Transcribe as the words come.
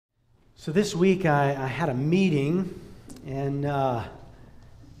So this week I had a meeting, and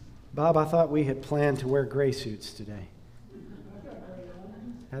Bob, I thought we had planned to wear gray suits today.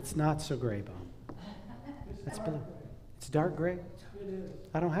 That's not so gray, Bob. That's blue. It's dark gray?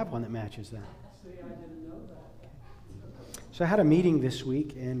 I don't have one that matches that. So I had a meeting this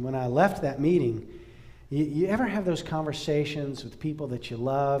week, and when I left that meeting, you ever have those conversations with people that you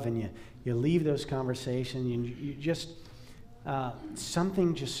love, and you leave those conversations, and you just...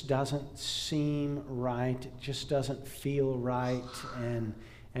 something just doesn't seem right. It just doesn't feel right.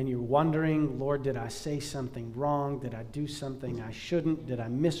 And you're wondering, Lord, did I say something wrong? Did I do something I shouldn't? Did I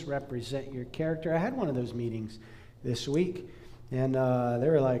misrepresent your character? I had one of those meetings this week. And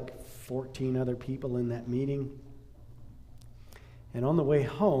there were like 14 other people in that meeting. And on the way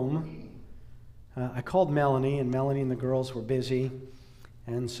home, I called Melanie, and Melanie and the girls were busy.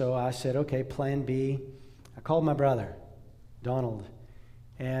 And so I said, okay, plan B. I called my brother, Donald,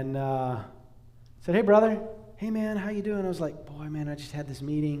 and said, hey, brother, hey, man, how you doing? I was like, boy, man, I just had this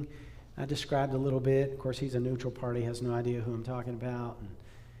meeting. I described a little bit. Of course, he's a neutral party, has no idea who I'm talking about.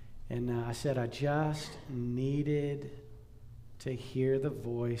 And I said, I just needed to hear the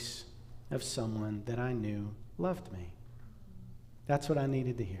voice of someone that I knew loved me. That's what I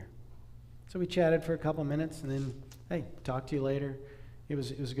needed to hear. So we chatted for a couple minutes, and then, hey, talk to you later. It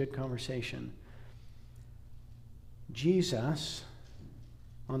was a good conversation. Jesus,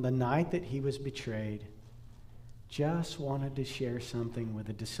 on the night that he was betrayed, just wanted to share something with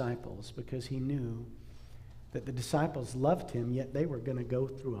the disciples because he knew that the disciples loved him, yet they were going to go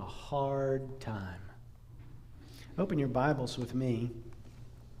through a hard time. Open your Bibles with me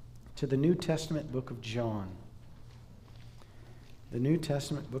to the New Testament book of John. The New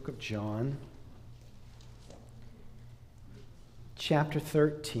Testament book of John, chapter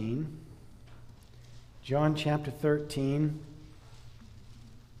 13. John chapter 13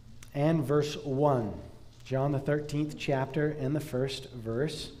 and verse 1. John the 13th chapter and the first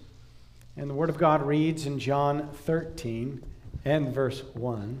verse. And the Word of God reads in John 13 and verse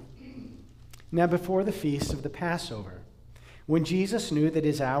 1. Now before the feast of the Passover, when Jesus knew that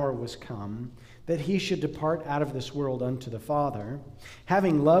his hour was come, that he should depart out of this world unto the Father,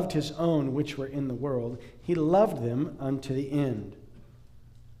 having loved his own which were in the world, he loved them unto the end.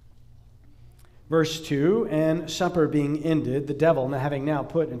 Verse 2, and supper being ended, the devil having now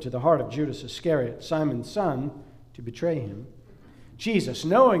put into the heart of Judas Iscariot, Simon's son, to betray him, Jesus,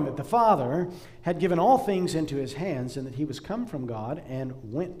 knowing that the Father had given all things into his hands, and that he was come from God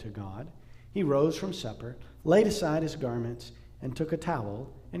and went to God, he rose from supper, laid aside his garments, and took a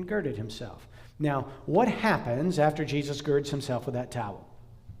towel and girded himself. Now, what happens after Jesus girds himself with that towel?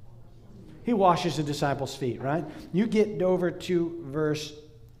 He washes the disciples' feet, right? You get over to verse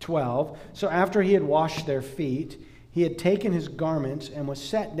 12. So after he had washed their feet, he had taken his garments and was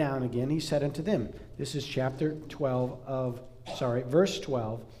set down again. He said unto them, this is verse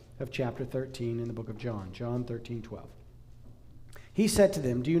 12 of chapter 13 in the book of John, John 13:12. He said to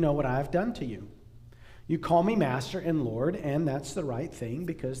them, do you know what I have done to you? You call me Master and Lord, and that's the right thing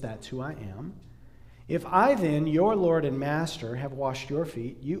because that's who I am. If I then, your Lord and Master, have washed your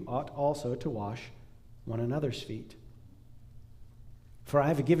feet, you ought also to wash one another's feet. For I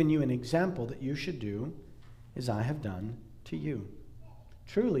have given you an example that you should do as I have done to you.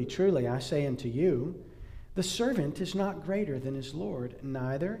 Truly, truly, I say unto you, the servant is not greater than his Lord,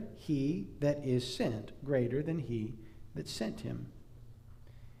 neither he that is sent greater than he that sent him.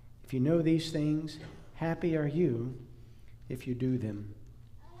 If you know these things, happy are you if you do them.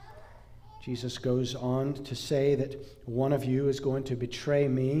 Jesus goes on to say that one of you is going to betray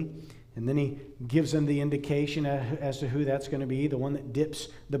me. And then he gives them the indication as to who that's going to be, the one that dips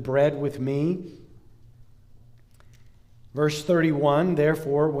the bread with me. Verse 31,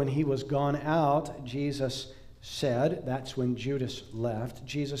 therefore, when he was gone out, Jesus said, that's when Judas left,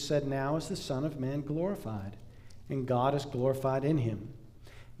 Jesus said, now is the Son of Man glorified, and God is glorified in him.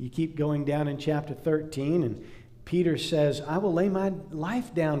 You keep going down in chapter 13, and Peter says, I will lay my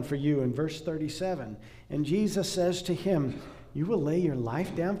life down for you in verse 37. And Jesus says to him, you will lay your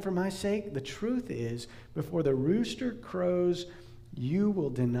life down for my sake? The truth is, before the rooster crows, you will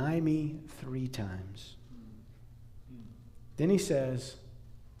deny me 3 times. Then he says,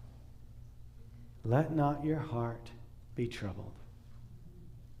 let not your heart be troubled.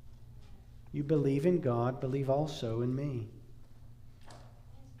 You believe in God, believe also in me.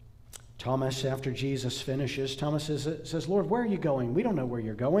 Thomas, after Jesus finishes, Thomas says, Lord, where are you going? We don't know where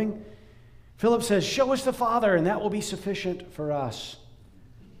you're going. Philip says, show us the Father, and that will be sufficient for us.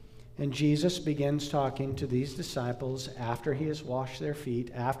 And Jesus begins talking to these disciples after he has washed their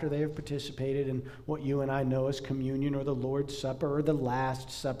feet, after they have participated in what you and I know as communion or the Lord's Supper or the Last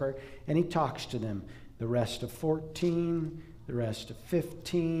Supper. And he talks to them. The rest of 14, the rest of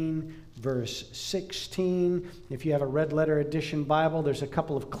 15, verse 16. If you have a red letter edition Bible, there's a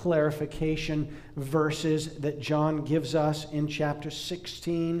couple of clarification verses that John gives us in chapter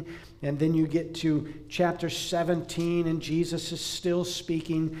 16. And then you get to chapter 17, and Jesus is still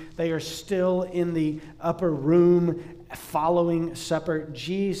speaking. They are still in the upper room following supper.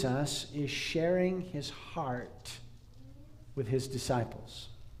 Jesus is sharing his heart with his disciples.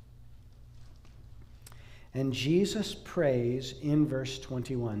 And Jesus prays in verse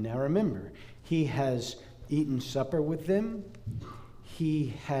 21. Now remember, he has eaten supper with them.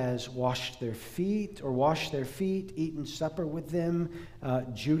 He has washed their feet, eaten supper with them.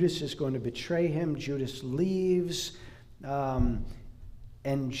 Judas is going to betray him. Judas leaves. And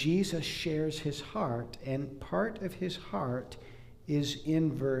Jesus shares his heart. And part of his heart is in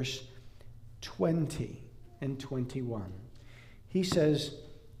verse 20 and 21. He says,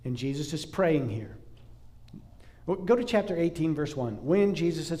 and Jesus is praying here. Well, go to chapter 18, verse 1. When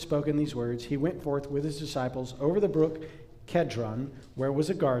Jesus had spoken these words, he went forth with his disciples over the brook Kedron, where was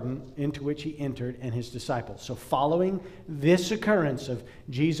a garden, into which he entered, and his disciples. So following this occurrence of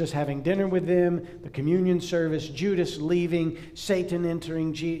Jesus having dinner with them, the communion service, Judas leaving, Satan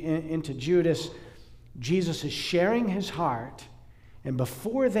entering into Judas, Jesus is sharing his heart. And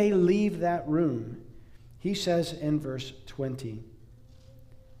before they leave that room, he says in verse 20,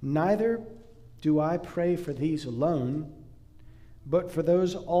 "Neither do I pray for these alone, but for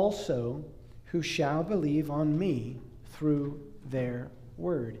those also who shall believe on me through their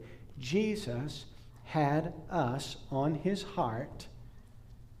word." Jesus had us on his heart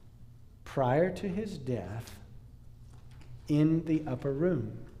prior to his death in the upper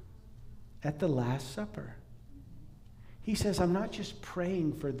room at the Last Supper. He says, I'm not just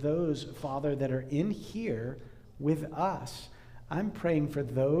praying for those, Father, that are in here with us. I'm praying for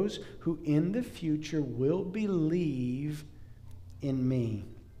those who in the future will believe in me.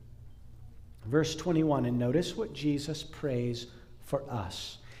 Verse 21, and notice what Jesus prays for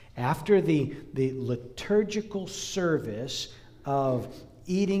us. After the liturgical service of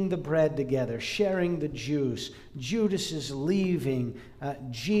eating the bread together, sharing the juice, Judas is leaving.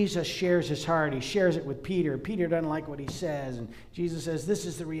 Jesus shares his heart. He shares it with Peter. Peter doesn't like what he says. And Jesus says, this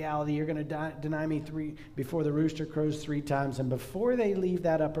is the reality. You're going to deny me before the rooster crows 3 times. And before they leave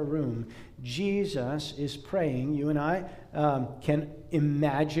that upper room, Jesus is praying. You and I can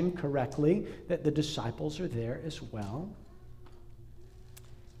imagine correctly that the disciples are there as well.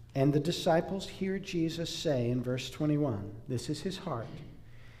 And the disciples hear Jesus say in verse 21, this is his heart,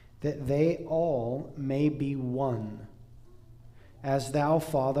 that they all may be one, as thou,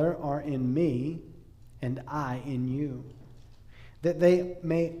 Father, art in me, and I in you, that they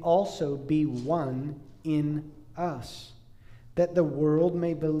may also be one in us, that the world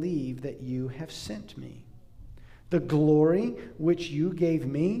may believe that you have sent me. The glory which you gave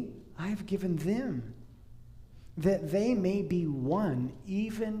me, I have given them, that they may be one,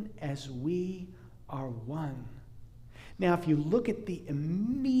 even as we are one. Now, if you look at the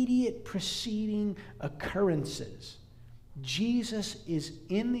immediate preceding occurrences, Jesus is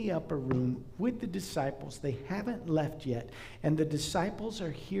in the upper room with the disciples. They haven't left yet. And the disciples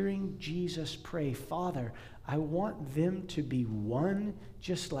are hearing Jesus pray, Father, I want them to be one,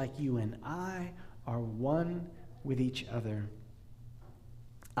 just like you and I are one with each other.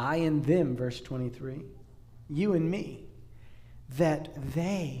 I and them, verse 23, you and me, that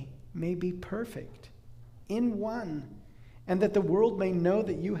they may be perfect in one, and that the world may know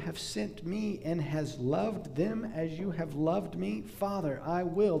that you have sent me and has loved them as you have loved me. Father, I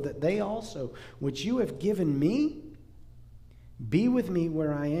will that they also, which you have given me, be with me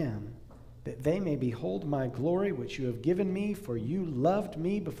where I am, that they may behold my glory which you have given me, for you loved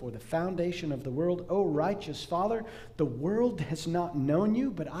me before the foundation of the world. O righteous Father, the world has not known you,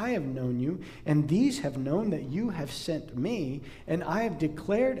 but I have known you, and these have known that you have sent me, and I have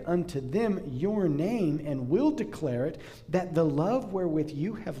declared unto them your name, and will declare it, that the love wherewith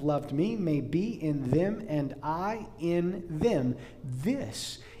you have loved me may be in them, and I in them.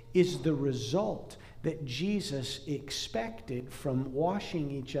 This is the result that Jesus expected from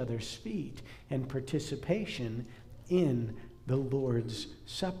washing each other's feet and participation in the Lord's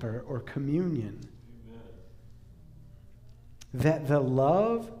Supper or communion. Amen. That the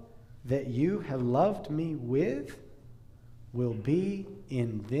love that you have loved me with will be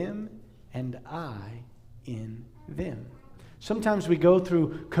in them and I in them. Sometimes we go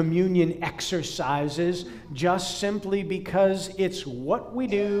through communion exercises just simply because it's what we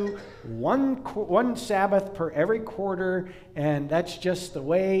do one Sabbath per every quarter, and that's just the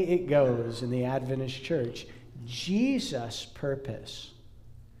way it goes in the Adventist church. Jesus' purpose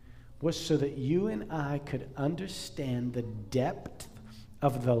was so that you and I could understand the depth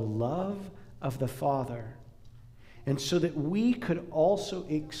of the love of the Father, and so that we could also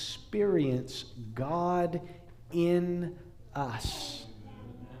experience God in us.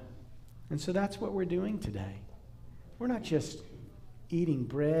 And so that's what we're doing today. We're not just eating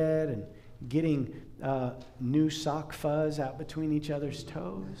bread and getting new sock fuzz out between each other's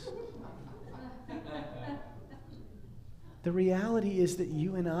toes. The reality is that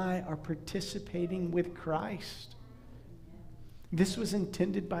you and I are participating with Christ. This was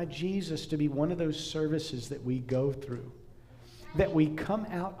intended by Jesus to be one of those services that we go through, that we come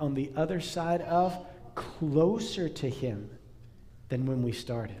out on the other side of closer to Him than when we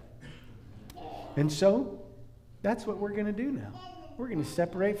started. And so, that's what we're going to do now. We're going to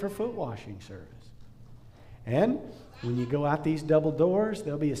separate for foot washing service. And when you go out these double doors,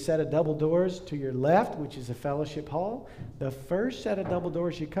 there'll be a set of double doors to your left, which is a fellowship hall. The first set of double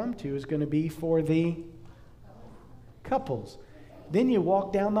doors you come to is going to be for the couples. Then you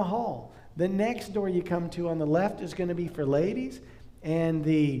walk down the hall. The next door you come to on the left is going to be for ladies. And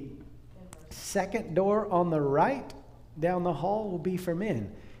the second door on the right down the hall will be for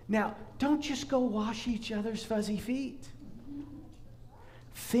men. Now, don't just go wash each other's fuzzy feet.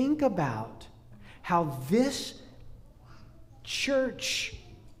 Think about how this church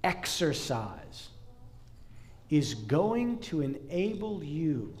exercise is going to enable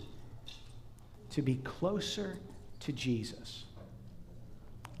you to be closer to Jesus.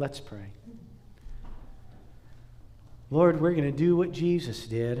 Let's pray. Lord, we're going to do what Jesus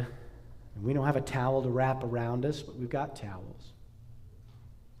did. And we don't have a towel to wrap around us, but we've got towels.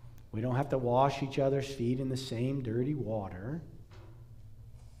 We don't have to wash each other's feet in the same dirty water,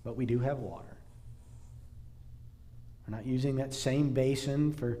 but we do have water. We're not using that same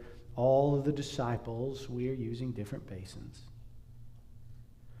basin for all of the disciples. We are using different basins.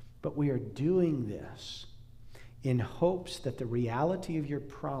 But we are doing this in hopes that the reality of your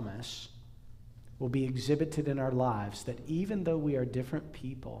promise will be exhibited in our lives, that even though we are different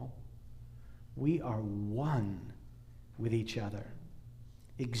people, we are one with each other,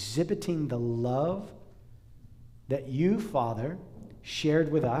 exhibiting the love that you, Father, shared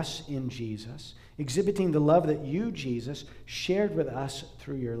with us in Jesus, exhibiting the love that you, Jesus, shared with us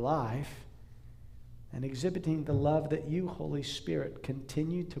through your life, and exhibiting the love that you, Holy Spirit,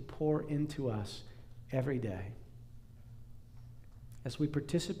 continue to pour into us every day. As we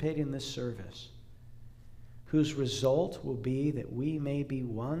participate in this service, whose result will be that we may be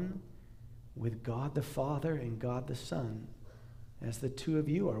one with God the Father and God the Son, as the two of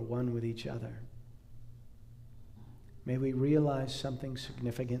you are one with each other. May we realize something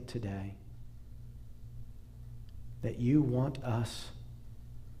significant today, that you want us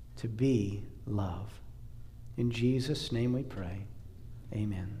to be love. In Jesus' name we pray.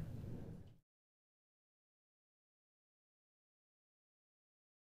 Amen.